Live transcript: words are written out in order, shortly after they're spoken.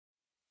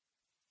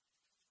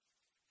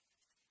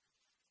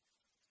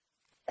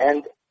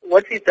And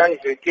what we've done is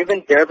we've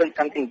given Durban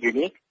something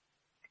unique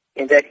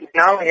in that it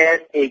now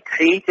has a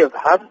creative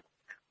hub,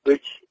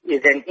 which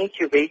is an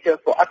incubator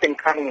for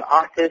up-and-coming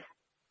artists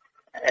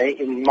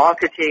in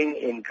marketing,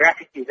 in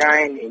graphic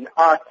design, in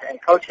arts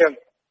and culture,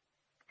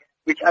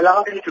 which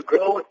allows them to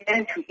grow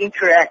and to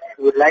interact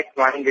with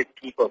like-minded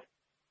people.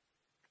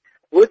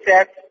 With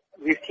that,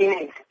 we've seen an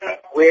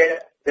instance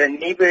where the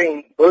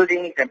neighboring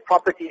buildings and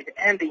properties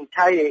and the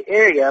entire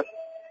area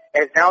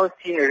has now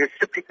seen a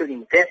reciprocal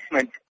investment